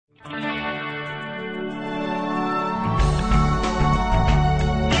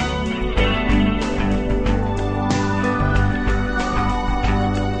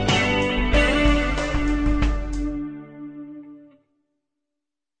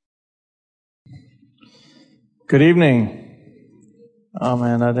Good evening. Oh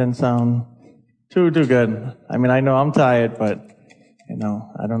man, that didn't sound too good. I mean, I know I'm tired, but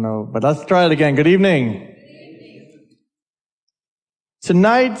I don't know. But let's try it again. Good evening.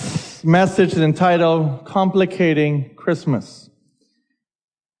 Tonight's message is entitled Complicating Christmas.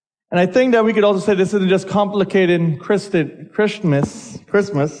 And I think that we could also say this isn't just complicating Christmas,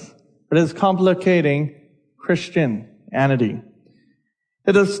 but it's complicating Christianity.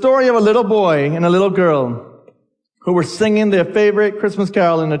 It's a story of a little boy and a little girl who were singing their favorite Christmas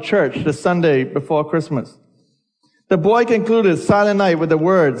carol in the church the Sunday before Christmas. The boy concluded Silent Night with the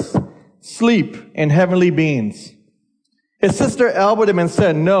words, "Sleep in heavenly beans." His sister elbowed him and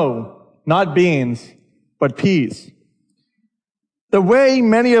said, "No, not beans, but peas." The way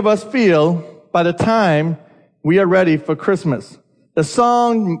many of us feel by the time we are ready for Christmas. The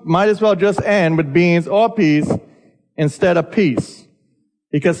song might as well just end with beans or peas instead of peace.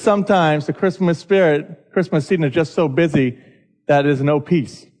 Because sometimes the Christmas season is just so busy that there's no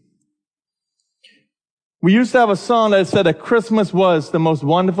peace. We used to have a song that said that Christmas was the most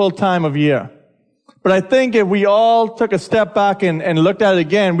wonderful time of year. But I think if we all took a step back and looked at it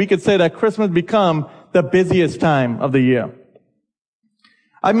again, we could say that Christmas become the busiest time of the year.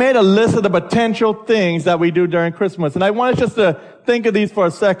 I made a list of the potential things that we do during Christmas, and I want us just to think of these for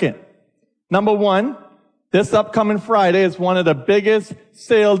a second. Number one, this upcoming Friday is one of the biggest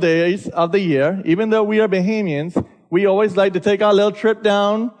sale days of the year. Even though we are Bahamians, we always like to take our little trip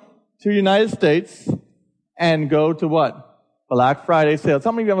down to the United States and go to what? Black Friday sale.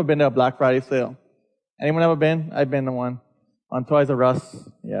 How many of you ever been to a Black Friday sale? Anyone ever been? I've been to one. On Toys R Us.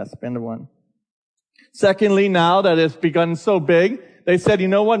 Yes, been to one. Secondly, now that it's begun so big, they said, you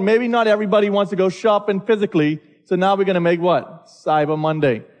know what? Maybe not everybody wants to go shopping physically, so now we're going to make what? Cyber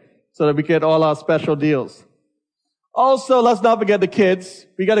Monday, so that we get all our special deals. Also, let's not forget the kids.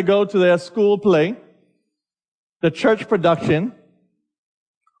 We got to go to their school play, the church production.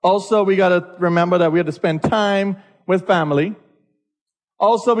 Also, we got to remember that we have to spend time with family.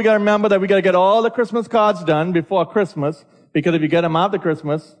 Also, we got to remember that we got to get all the Christmas cards done before Christmas, because if you get them after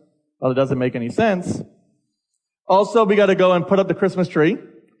Christmas, well, it doesn't make any sense. Also, we got to go and put up the Christmas tree.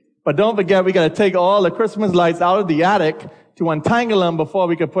 But don't forget, we got to take all the Christmas lights out of the attic to untangle them before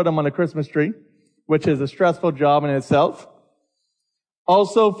we can put them on the Christmas tree, which is a stressful job in itself.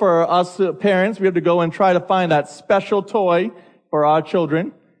 Also, for us parents, we have to go and try to find that special toy for our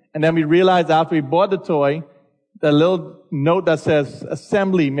children. And then we realize after we bought the toy, the little note that says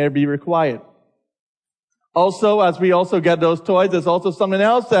assembly may be required. Also, as we also get those toys, there's also something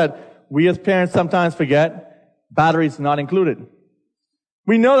else that we as parents sometimes forget. Batteries not included.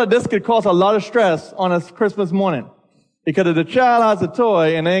 We know that this could cause a lot of stress on a Christmas morning. Because if the child has a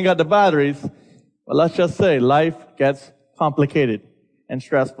toy and they ain't got the batteries, well, let's just say life gets complicated and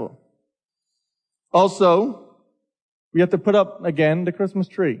stressful. Also, we have to put up, again, the Christmas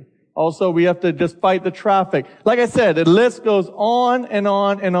tree. Also, we have to just fight the traffic. Like I said, the list goes on and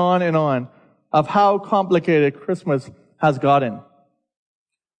on and on and on of how complicated Christmas has gotten.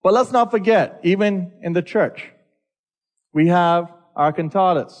 But let's not forget, even in the church, we have our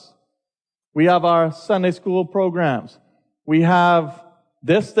cantatas. We have our Sunday school programs. We have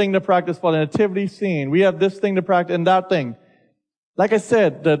this thing to practice for the nativity scene. We have this thing to practice and that thing. Like I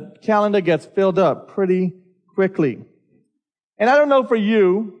said, the calendar gets filled up pretty quickly. And I don't know for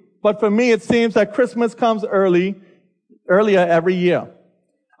you, but for me, it seems that Christmas comes earlier every year.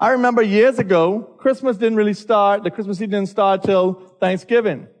 I remember years ago, the Christmas season didn't start till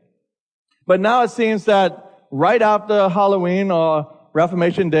Thanksgiving. But now it seems that right after Halloween or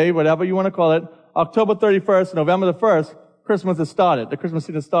Reformation Day, whatever you want to call it, October 31st, November the 1st, Christmas has started. The Christmas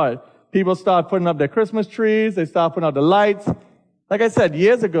season started. People start putting up their Christmas trees. They start putting up the lights. Like I said,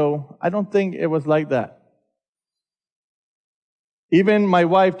 years ago, I don't think it was like that. Even my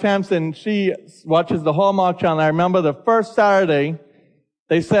wife, Tamsin, she watches the Hallmark Channel. I remember the first Saturday,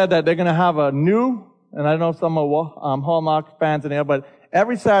 they said that they're going to have a new, and I don't know if some are Hallmark fans in there, but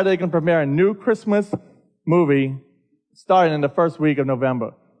every Saturday they're going to premiere a new Christmas movie starting in the first week of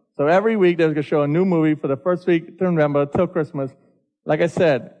November. So every week they're going to show a new movie for the first week of November till Christmas. Like I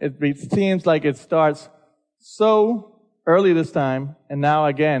said, it seems like it starts so early this time, and now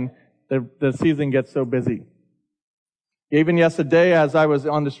again, the season gets so busy. Even yesterday, as I was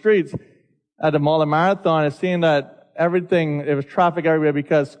on the streets at the Mall of Marathon, it seemed that there was traffic everywhere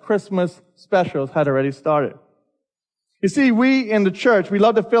because Christmas specials had already started. You see, we in the church, we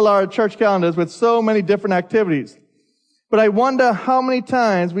love to fill our church calendars with so many different activities. But I wonder how many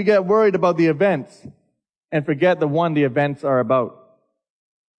times we get worried about the events and forget the one the events are about.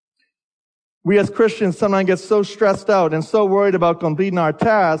 We as Christians sometimes get so stressed out and so worried about completing our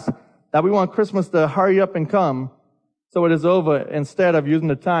tasks that we want Christmas to hurry up and come so it is over instead of using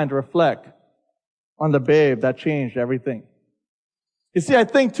the time to reflect on the babe that changed everything. You see, I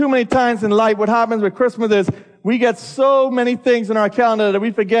think too many times in life what happens with Christmas is we get so many things in our calendar that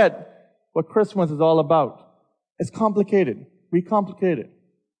we forget what Christmas is all about. It's complicated. We complicate it.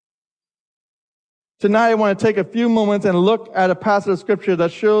 Tonight I want to take a few moments and look at a passage of Scripture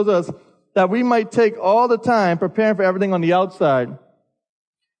that shows us that we might take all the time preparing for everything on the outside,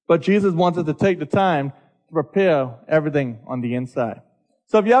 but Jesus wants us to take the time to prepare everything on the inside.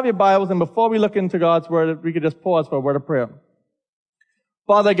 So if you have your Bibles, and before we look into God's Word, we could just pause for a word of prayer.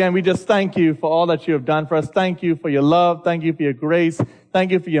 Father, again, we just thank you for all that you have done for us. Thank you for your love. Thank you for your grace.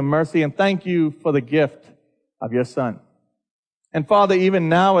 Thank you for your mercy. And thank you for the gift of your Son. And Father, even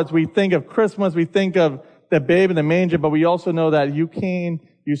now as we think of Christmas, we think of the babe in the manger, but we also know that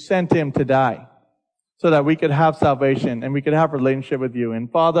you sent him to die so that we could have salvation and we could have a relationship with you.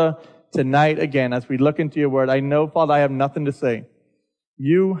 And Father, tonight, again, as we look into your word, I know, Father, I have nothing to say.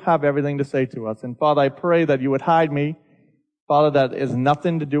 You have everything to say to us. And Father, I pray that you would hide me. Father, that is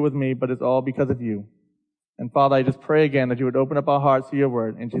nothing to do with me, but it's all because of you. And Father, I just pray again that you would open up our hearts to your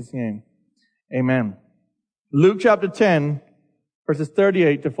word. In Jesus' name, amen. Luke chapter 10, verses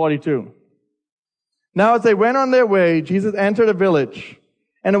 38 to 42. Now as they went on their way, Jesus entered a village,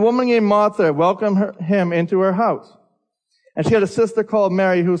 and a woman named Martha welcomed him into her house. And she had a sister called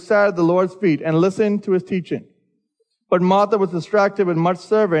Mary who sat at the Lord's feet and listened to his teaching. But Martha was distracted with much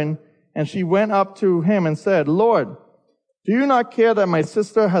serving, and she went up to him and said, Lord, do you not care that my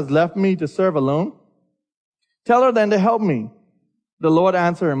sister has left me to serve alone? Tell her then to help me. The Lord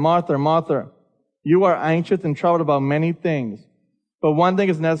answered, Martha, Martha, you are anxious and troubled about many things, but one thing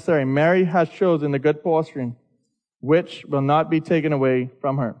is necessary. Mary has chosen the good portion, which will not be taken away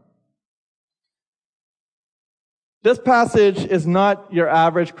from her. This passage is not your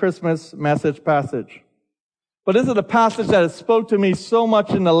average Christmas message passage. But this is a passage that has spoke to me so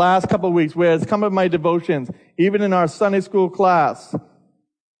much in the last couple of weeks, where it's come up in my devotions, even in our Sunday school class. And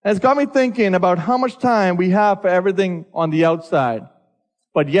it's got me thinking about how much time we have for everything on the outside,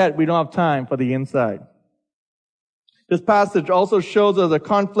 but yet we don't have time for the inside. This passage also shows us a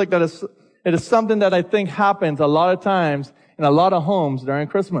conflict it is something that I think happens a lot of times in a lot of homes during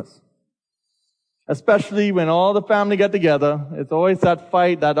Christmas. Especially when all the family get together, it's always that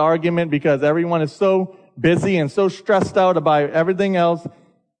fight, that argument, because everyone is so busy and so stressed out about everything else,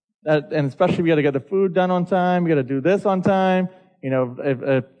 and especially we got to get the food done on time, we got to do this on time. You know,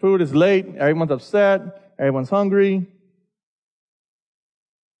 if food is late, everyone's upset, everyone's hungry.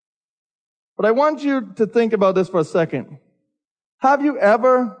 But I want you to think about this for a second. Have you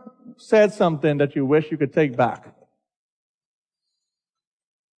ever said something that you wish you could take back?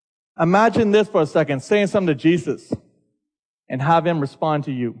 Imagine this for a second, saying something to Jesus and have him respond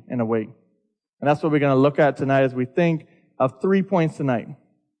to you in a way. And that's what we're going to look at tonight as we think of 3 points tonight.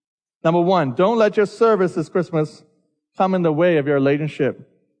 Number one, don't let your service this Christmas come in the way of your relationship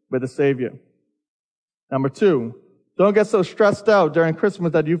with the Savior. Number two, don't get so stressed out during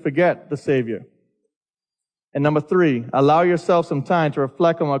Christmas that you forget the Savior. And number three, allow yourself some time to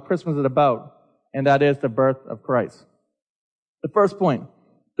reflect on what Christmas is about, and that is the birth of Christ. The first point,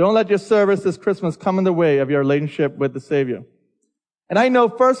 don't let your service this Christmas come in the way of your relationship with the Savior. And I know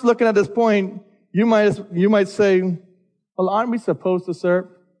first looking at this point, you might say, well, aren't we supposed to serve?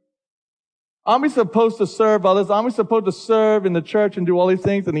 Aren't we supposed to serve others? Aren't we supposed to serve in the church and do all these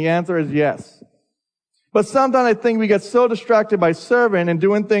things? And the answer is yes. But sometimes I think we get so distracted by serving and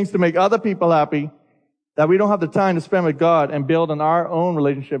doing things to make other people happy that we don't have the time to spend with God and build on our own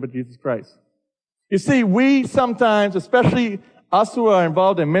relationship with Jesus Christ. You see, we sometimes, especially us who are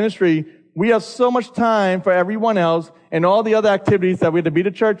involved in ministry, we have so much time for everyone else and all the other activities that we have to be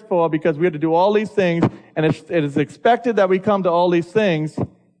to church for because we have to do all these things, and it is expected that we come to all these things,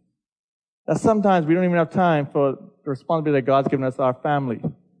 that sometimes we don't even have time for the responsibility that God's given us, our family.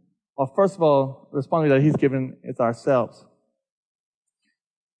 Well, first of all, the responsibility that He's given is ourselves.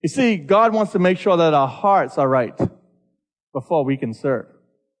 You see, God wants to make sure that our hearts are right before we can serve.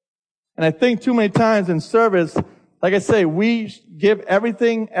 And I think too many times in service, like I say, we give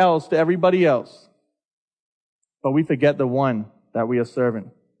everything else to everybody else, but we forget the one that we are serving,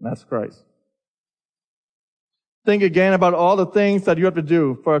 and that's Christ. Think again about all the things that you have to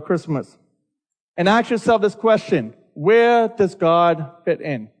do for a Christmas. And ask yourself this question: where does God fit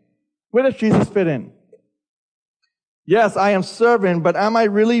in? Where does Jesus fit in? Yes, I am serving, but am I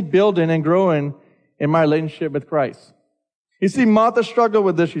really building and growing in my relationship with Christ? You see, Martha struggled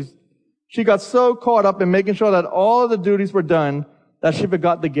with this. She got so caught up in making sure that all of the duties were done that she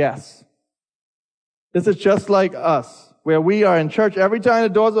forgot the guests. This is just like us. where we are in church every time the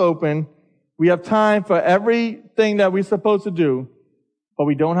doors open. We have time for everything that we're supposed to do, but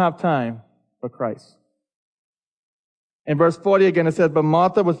we don't have time for Christ. In verse 40 again, it says, but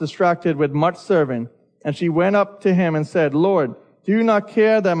Martha was distracted with much serving, and she went up to him and said, Lord, do you not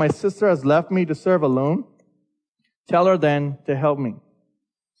care that my sister has left me to serve alone? Tell her then to help me.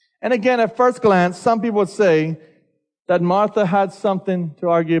 And again, at first glance, some people would say that Martha had something to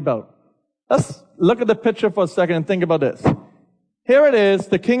argue about. Let's look at the picture for a second and think about this. Here it is,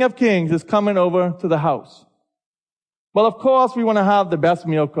 the King of Kings is coming over to the house. Well, of course, we want to have the best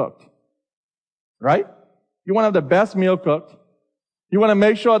meal cooked. Right? You want to have the best meal cooked. You want to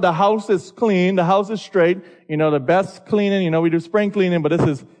make sure the house is clean, the house is straight. You know, the best cleaning. You know, we do spring cleaning, but this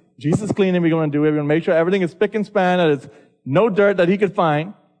is Jesus cleaning we're going to do. We're going to make sure everything is spick and span, that it's no dirt that he could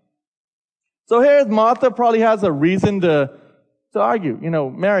find. So here's Martha probably has a reason to argue. You know,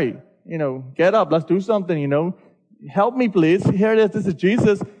 Mary, you know, get up, let's do something, you know. Help me, please. Here it is, this is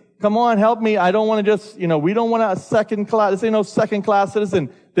Jesus. Come on, help me. I don't want to just, you know, we don't want a second class. This ain't no second class citizen.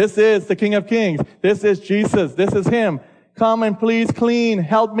 This is the King of Kings. This is Jesus. This is him. Come and please clean.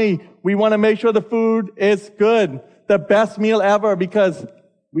 Help me. We want to make sure the food is good. The best meal ever, because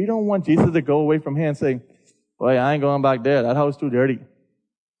we don't want Jesus to go away from here and say, boy, I ain't going back there. That house is too dirty.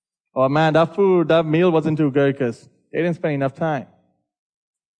 Oh man, that meal wasn't too good because they didn't spend enough time.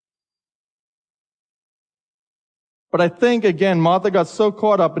 But I think, again, Martha got so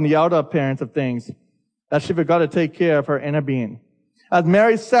caught up in the outer appearance of things that she forgot to take care of her inner being. As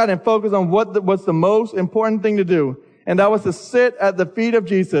Mary sat and focused on what was the most important thing to do, and that was to sit at the feet of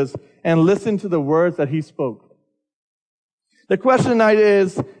Jesus and listen to the words that he spoke. The question tonight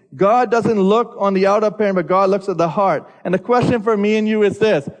is, God doesn't look on the outer appearance, but God looks at the heart. And the question for me and you is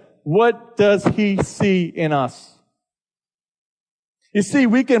this: what does he see in us? You see,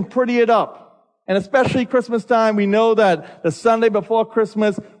 we can pretty it up. And especially Christmas time, we know that the Sunday before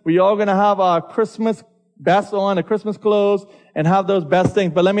Christmas, we all going to have our Christmas best on, the Christmas clothes, and have those best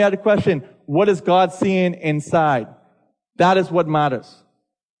things. But let me ask the question, what is God seeing inside? That is what matters.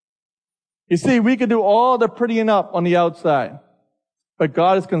 You see, we can do all the prettying up on the outside, but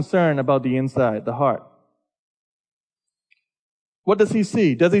God is concerned about the inside, the heart. What does he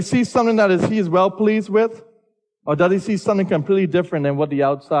see? Does he see something that he is well pleased with? Or does he see something completely different than what the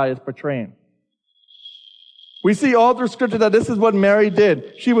outside is portraying? We see all through Scripture that this is what Mary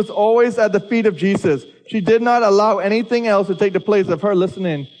did. She was always at the feet of Jesus. She did not allow anything else to take the place of her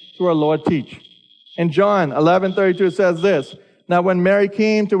listening to her Lord teach. In John 11:32 it says this: Now when Mary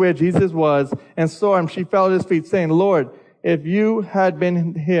came to where Jesus was and saw him, she fell at his feet, saying, Lord, if you had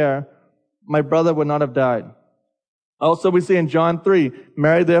been here, my brother would not have died. Also we see in John 3,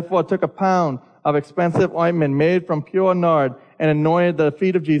 Mary therefore took a pound of expensive ointment made from pure nard and anointed the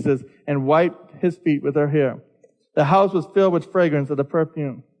feet of Jesus and wiped his feet with her hair. The house was filled with fragrance of the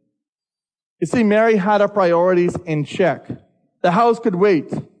perfume. You see, Mary had her priorities in check. The house could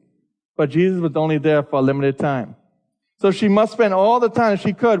wait, but Jesus was only there for a limited time. So she must spend all the time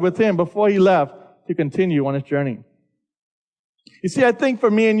she could with him before he left to continue on his journey. You see, I think for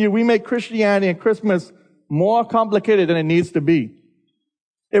me and you, we make Christianity and Christmas more complicated than it needs to be.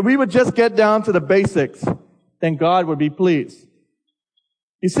 If we would just get down to the basics, then God would be pleased.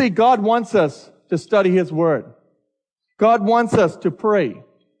 You see, God wants us to study his word. God wants us to pray.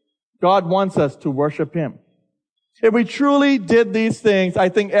 God wants us to worship him. If we truly did these things, I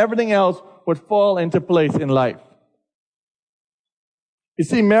think everything else would fall into place in life. You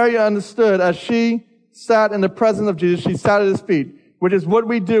see, Mary understood as she sat in the presence of Jesus, she sat at his feet, which is what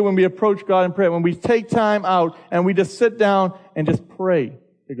we do when we approach God in prayer, when we take time out and we just sit down and just pray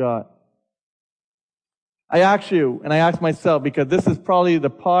to God. I ask you, and I ask myself, because this is probably the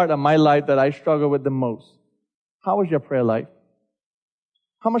part of my life that I struggle with the most. How is your prayer life?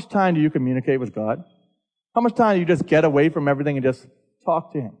 How much time do you communicate with God? How much time do you just get away from everything and just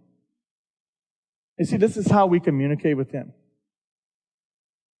talk to him? You see, this is how we communicate with him.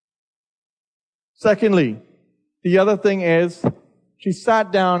 Secondly, the other thing is, she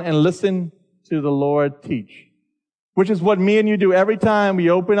sat down and listened to the Lord teach, which is what me and you do every time we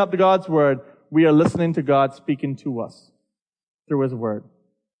open up to God's word. We are listening to God speaking to us through his word.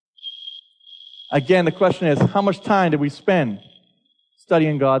 Again, the question is, how much time do we spend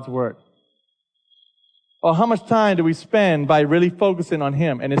studying God's word? Or how much time do we spend by really focusing on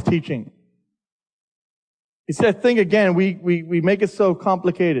him and his teaching? You see, I think again, we make it so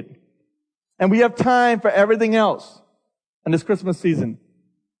complicated. And we have time for everything else in this Christmas season.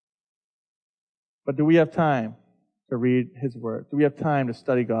 But do we have time to read his word? Do we have time to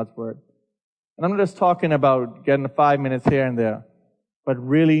study God's word? And I'm not just talking about getting 5 minutes here and there, but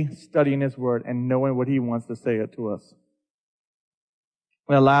really studying his word and knowing what he wants to say to us.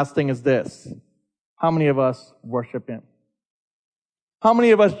 And the last thing is this. How many of us worship Him? How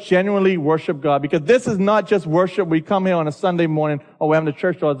many of us genuinely worship God? Because this is not just worship. We come here on a Sunday morning or when the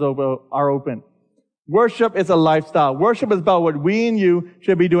church doors are open. Worship is a lifestyle. Worship is about what we and you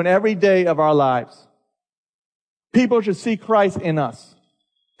should be doing every day of our lives. People should see Christ in us.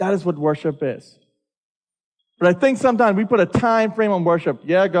 That is what worship is. But I think sometimes we put a time frame on worship.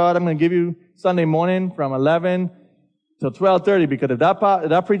 Yeah, God, I'm going to give you Sunday morning from 11 till 12:30, because if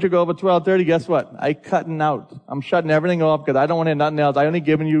that preacher go over 12:30, guess what? I cutting out. I'm shutting everything off because I don't want to hear nothing else. I only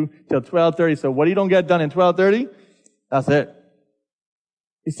giving you till 12:30. So what you don't get done in 12:30, that's it.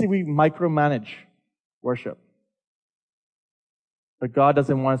 You see, we micromanage worship. But God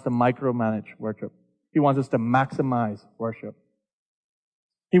doesn't want us to micromanage worship. He wants us to maximize worship.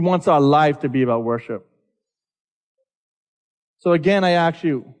 He wants our life to be about worship. So again, I ask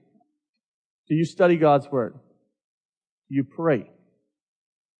you, do you study God's Word? Do you pray?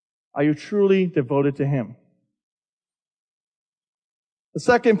 Are you truly devoted to Him? The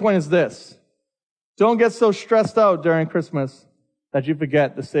second point is this. Don't get so stressed out during Christmas that you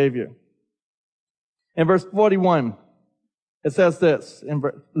forget the Savior. In verse 41, it says this in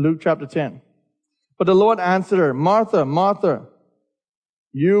Luke chapter 10. But the Lord answered her, Martha, Martha,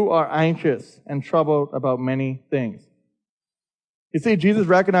 you are anxious and troubled about many things. You see, Jesus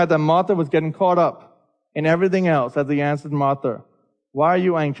recognized that Martha was getting caught up in everything else as He answered Martha, why are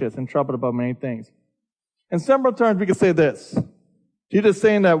you anxious and troubled about many things? In simple terms, we could say this. Jesus is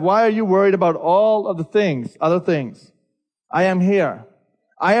saying that, why are you worried about all of the things, other things? I am here.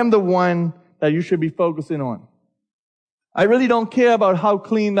 I am the one that you should be focusing on. I really don't care about how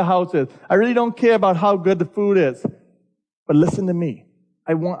clean the house is. I really don't care about how good the food is. But listen to me.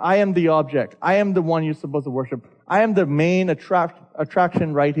 I am the object. I am the one you're supposed to worship. I am the main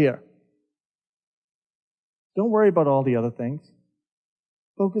attraction right here. Don't worry about all the other things.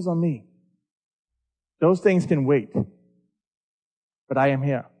 Focus on me. Those things can wait. But I am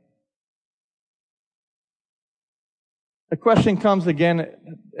here. The question comes again.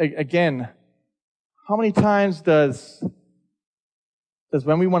 How many times does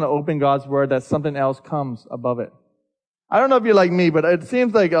when we want to open God's Word that something else comes above it? I don't know if you're like me, but it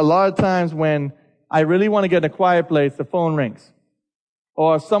seems like a lot of times when I really want to get in a quiet place, the phone rings.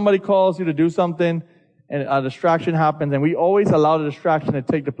 Or somebody calls you to do something and a distraction happens, and we always allow the distraction to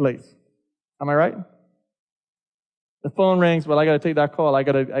take the place. Am I right? The phone rings, well, I got to take that call. I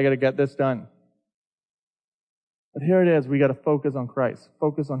got to get this done. But here it is. We got to focus on Christ.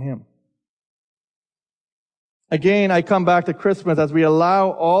 Focus on Him. Again, I come back to Christmas as we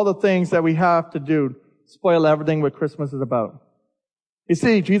allow all the things that we have to do spoil everything what Christmas is about. You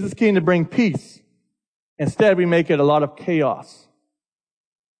see, Jesus came to bring peace. Instead, we make it a lot of chaos.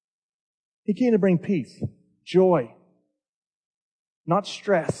 He came to bring peace, joy, not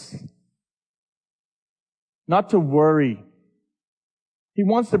stress, not to worry. He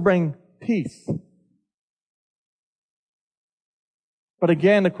wants to bring peace. But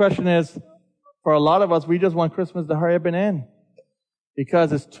again, the question is, for a lot of us, we just want Christmas to hurry up and end. Because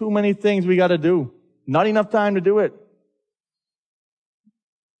there's too many things we got to do. Not enough time to do it.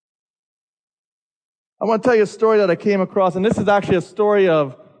 I want to tell you a story that I came across, and this is actually a story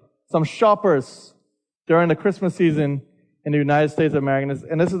of some shoppers during the Christmas season in the United States of America.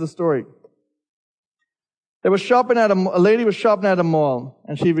 And this is the story. A lady was shopping at a mall,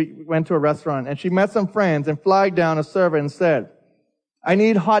 and she went to a restaurant, and she met some friends and flagged down a server and said, I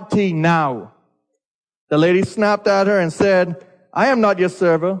need hot tea now. The lady snapped at her and said, I am not your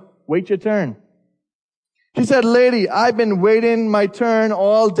server. Wait your turn. She said, lady, I've been waiting my turn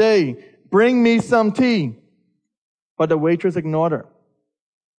all day. Bring me some tea. But the waitress ignored her.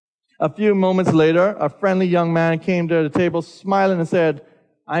 A few moments later, a friendly young man came to the table smiling and said,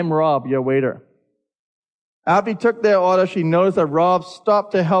 I'm Rob, your waiter. After he took their order, she noticed that Rob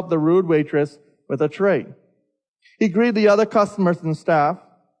stopped to help the rude waitress with a tray. He greeted the other customers and staff.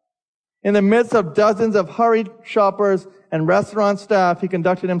 In the midst of dozens of hurried shoppers and restaurant staff, he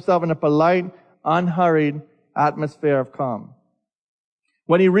conducted himself in a polite, unhurried atmosphere of calm.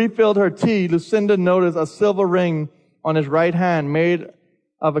 When he refilled her tea, Lucinda noticed a silver ring on his right hand made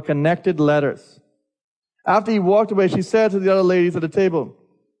of connected letters. After he walked away, she said to the other ladies at the table,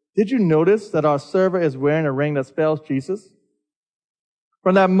 did you notice that our server is wearing a ring that spells Jesus?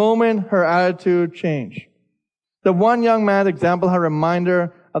 From that moment, her attitude changed. The one young man's example had a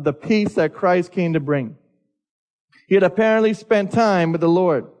reminder of the peace that Christ came to bring. He had apparently spent time with the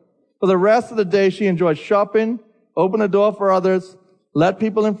Lord. For the rest of the day, she enjoyed shopping, opened the door for others, let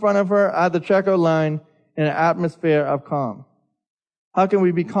people in front of her at the checkout line in an atmosphere of calm. How can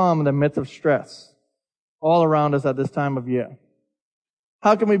we be calm in the midst of stress all around us at this time of year?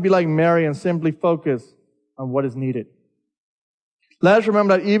 How can we be like Mary and simply focus on what is needed? Let us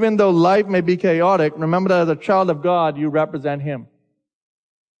remember that even though life may be chaotic, remember that as a child of God, you represent Him.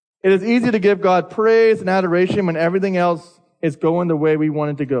 It is easy to give God praise and adoration when everything else is going the way we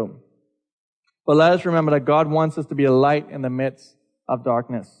want it to go. But let us remember that God wants us to be a light in the midst of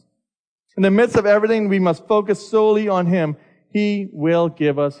darkness. In the midst of everything, we must focus solely on Him. He will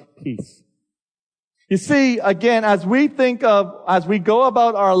give us peace. You see, again, as we go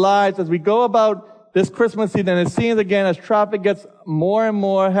about our lives, as we go about this Christmas season, it seems again as traffic gets more and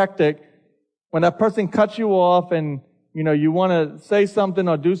more hectic, when that person cuts you off and, you want to say something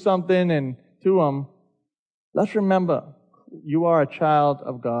or do something and to them, let's remember, you are a child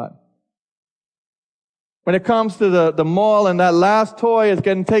of God. When it comes to the mall and that last toy is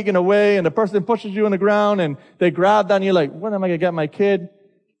getting taken away and the person pushes you on the ground and they grab that and you're like, when am I going to get my kid?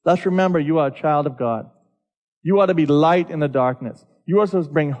 Let's remember you are a child of God. You ought to be light in the darkness. You are supposed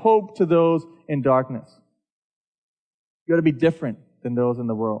to bring hope to those in darkness. You ought to be different than those in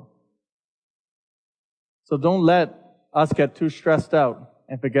the world. So don't let us get too stressed out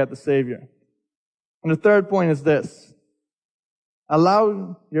and forget the Savior. And the third point is this.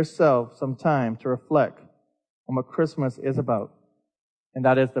 Allow yourself some time to reflect on what Christmas is about, and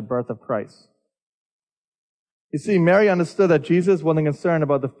that is the birth of Christ. You see, Mary understood that Jesus wasn't concerned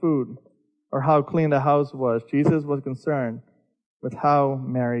about the food or how clean the house was. Jesus was concerned with how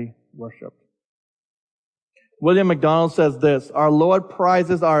Mary worshiped. William MacDonald says this, our Lord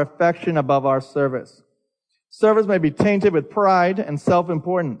prizes our affection above our service. Service may be tainted with pride and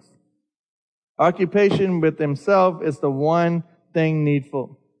self-importance. Occupation with Himself is the one thing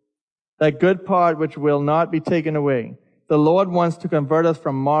needful. That good part which will not be taken away. The Lord wants to convert us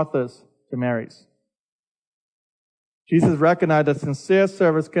from Marthas to Marys. Jesus recognized that sincere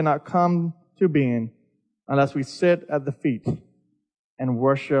service cannot come to being unless we sit at the feet and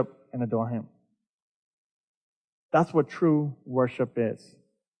worship and adore Him. That's what true worship is.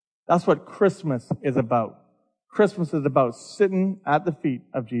 That's what Christmas is about. Christmas is about sitting at the feet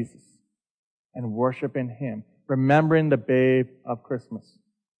of Jesus and worshiping Him, remembering the babe of Christmas.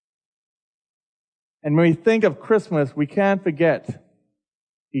 And when we think of Christmas, we can't forget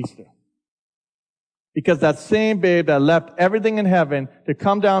Easter. Because that same babe that left everything in heaven to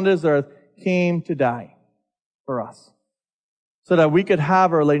come down to this earth came to die for us. So that we could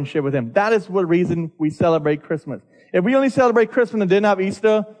have a relationship with Him. That is the reason we celebrate Christmas. If we only celebrate Christmas and didn't have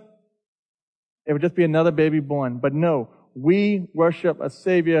Easter, it would just be another baby born. But no, we worship a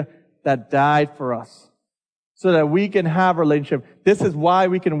Savior that died for us. So that we can have a relationship. This is why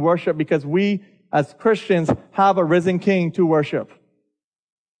we can worship, because we as Christians have a risen King to worship.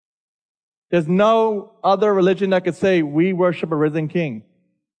 There's no other religion that could say we worship a risen King.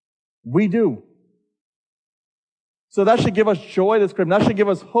 We do. So that should give us joy this Christmas. That should give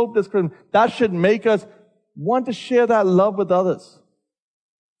us hope this Christmas. That should make us want to share that love with others.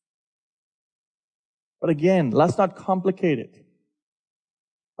 But again, let's not complicate it.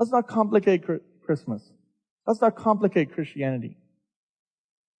 Let's not complicate Christmas. Let's not complicate Christianity.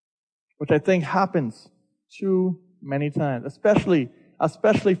 Which I think happens too many times, especially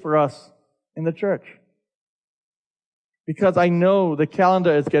for us in the church. Because I know the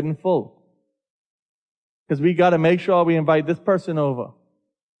calendar is getting full. Because we got to make sure we invite this person over.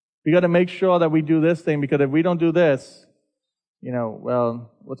 We got to make sure that we do this thing, because if we don't do this,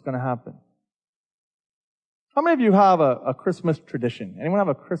 what's going to happen? How many of you have a Christmas tradition? Anyone have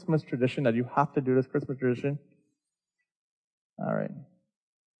a Christmas tradition that you have to do this Christmas tradition? All right.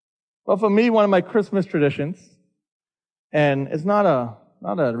 Well, for me, one of my Christmas traditions, and it's not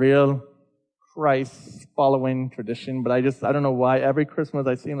a real Christ-following tradition, but I don't know why. Every Christmas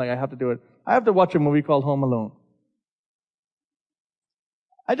I seem like I have to do it. I have to watch a movie called Home Alone.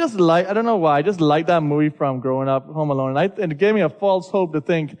 I don't know why, I just like that movie from growing up, Home Alone. And it gave me a false hope to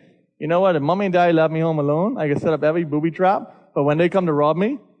think, you know what, if mommy and daddy left me home alone, I can set up every booby trap, but when they come to rob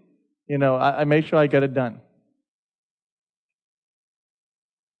me, I make sure I get it done.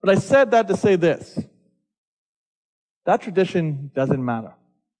 But I said that to say this. That tradition doesn't matter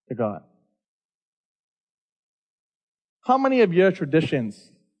to God. How many of your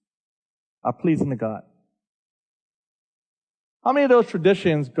traditions are pleasing to God? How many of those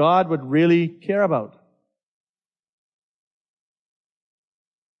traditions God would really care about?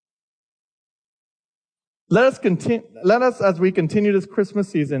 Let us, as we continue this Christmas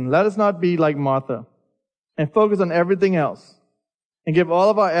season, let us not be like Martha and focus on everything else and give all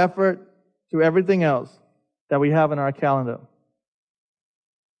of our effort to everything else that we have in our calendar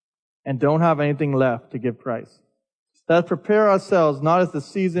and don't have anything left to give Christ. Let us prepare ourselves, not as the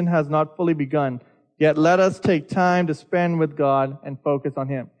season has not fully begun, Yet let us take time to spend with God and focus on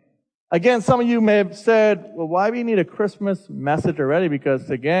Him. Again, some of you may have said, well, why do we need a Christmas message already? Because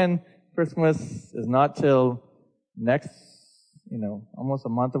again, Christmas is not till next, almost a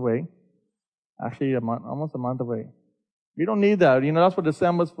month away. Actually, almost a month away. We don't need that. That's what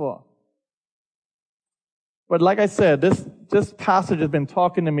December's for. But like I said, this passage has been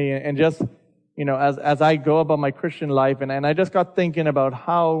talking to me, and just, as I go about my Christian life, and I just got thinking about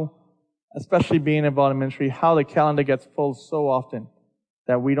how, especially being involved in ministry, how the calendar gets full so often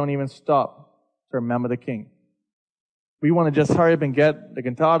that we don't even stop to remember the King. We want to just hurry up and get the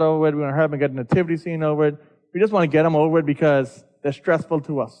cantata over it. We want to hurry up and get the nativity scene over it. We just want to get them over it because they're stressful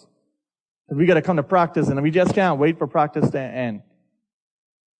to us. Because we got to come to practice, and we just can't wait for practice to end.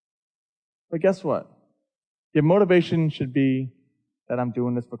 But guess what? Your motivation should be that I'm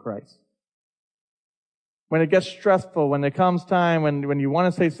doing this for Christ. When it gets stressful, when it comes time, when you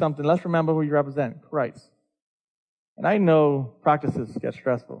want to say something, let's remember who you represent, Christ. And I know practices get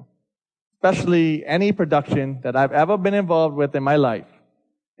stressful, especially any production that I've ever been involved with in my life.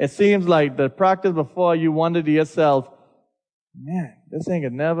 It seems like the practice before you wonder to yourself, man, this thing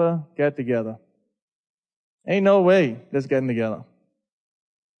could never get together. Ain't no way this getting together.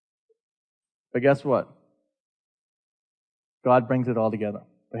 But guess what? God brings it all together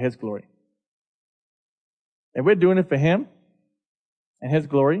for His glory. If we're doing it for Him and His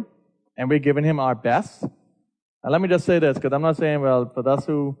glory, and we're giving Him our best. Now let me just say this, because I'm not saying, well, for us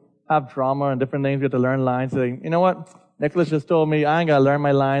who have drama and different things, we have to learn lines. Saying, you know what? Nicholas just told me I ain't got to learn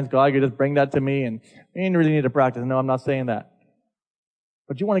my lines. God, you just bring that to me, and we ain't really need to practice. No, I'm not saying that.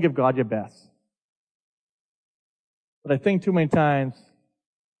 But you want to give God your best. But I think too many times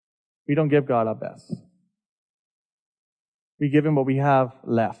we don't give God our best. We give Him what we have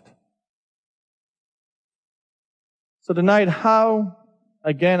left. So tonight, how,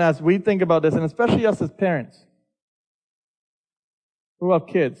 again, as we think about this, and especially us as parents who have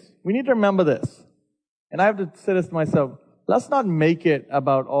kids, we need to remember this. And I have to say this to myself. Let's not make it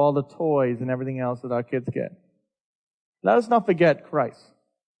about all the toys and everything else that our kids get. Let us not forget Christ.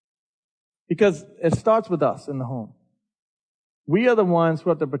 Because it starts with us in the home. We are the ones who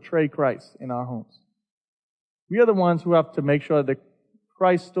have to portray Christ in our homes. We are the ones who have to make sure that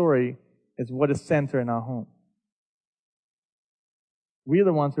Christ's story is what is center in our home. We are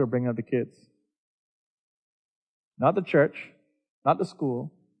the ones who are bringing up the kids. Not the church, not the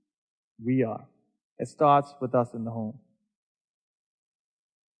school. We are. It starts with us in the home.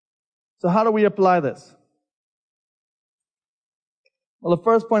 So how do we apply this? Well, the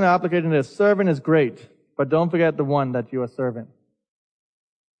first point of application is serving is great, but don't forget the one that you are serving.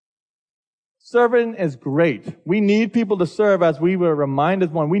 Serving is great. We need people to serve, as we were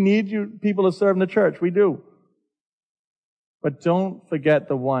reminded one. We need people to serve in the church. We do. But don't forget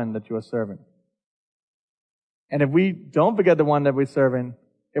the one that you are serving. And if we don't forget the one that we're serving,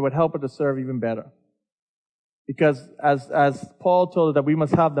 it would help us to serve even better. Because as Paul told us, that we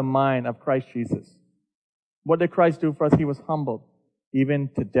must have the mind of Christ Jesus. What did Christ do for us? He was humbled, even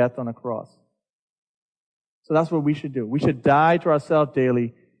to death on a cross. So that's what we should do. We should die to ourselves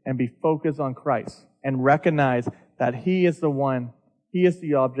daily and be focused on Christ and recognize that He is the one, He is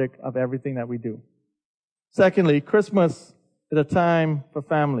the object of everything that we do. Secondly, Christmas is a time for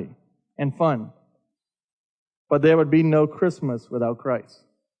family and fun. But there would be no Christmas without Christ.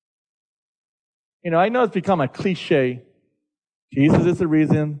 I know it's become a cliche. Jesus is the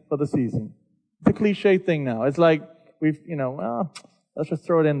reason for the season. It's a cliche thing now. It's like let's just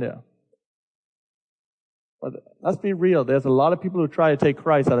throw it in there. But let's be real. There's a lot of people who try to take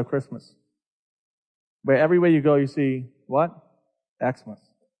Christ out of Christmas. Where everywhere you go, you see, what? Xmas.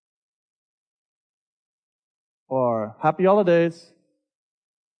 Or Happy Holidays.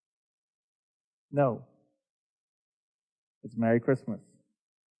 No. It's Merry Christmas.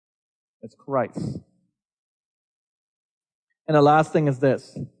 It's Christ. And the last thing is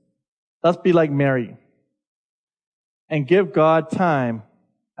this. Let's be like Mary and give God time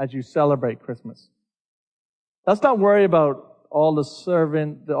as you celebrate Christmas. Let's not worry about all the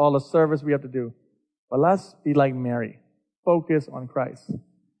service we have to do, but let's be like Mary. Focus on Christ.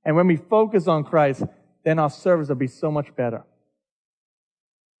 And when we focus on Christ, then our service will be so much better.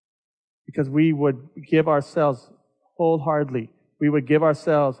 Because we would give ourselves wholeheartedly. We would give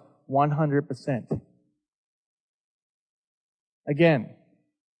ourselves 100%. Again,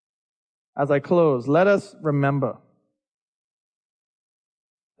 as I close, let us remember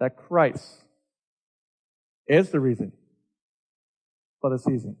that Christ is the reason for the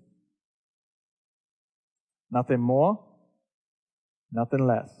season. Nothing more, nothing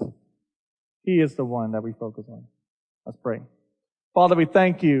less. He is the one that we focus on. Let's pray. Father, we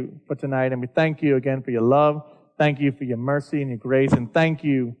thank you for tonight, and we thank you again for your love. Thank you for your mercy and your grace, and thank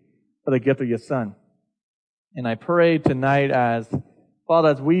you for the gift of your Son. And I pray tonight Father,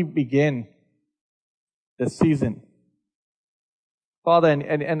 as we begin this season, Father,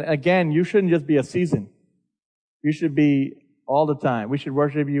 and again, you shouldn't just be a season. You should be all the time. We should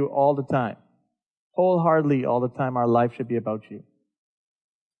worship you all the time. Wholeheartedly all the time. Our life should be about you.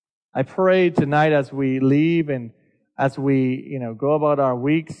 I pray tonight as we leave and as we, go about our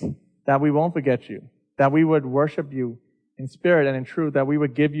weeks, that we won't forget you, that we would worship you in spirit and in truth, that we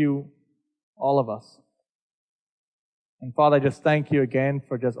would give you all of us. And Father, I just thank you again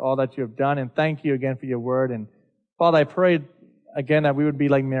for just all that you have done, and thank you again for your word. And Father, I pray again that we would be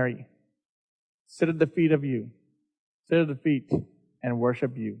like Mary. Sit at the feet of you. Sit at the feet and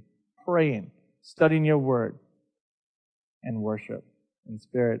worship you. Praying, studying your word, and worship in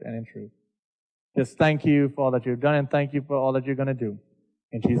spirit and in truth. Just thank you for all that you've done, and thank you for all that you're going to do.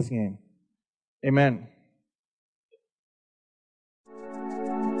 In Jesus' name, amen.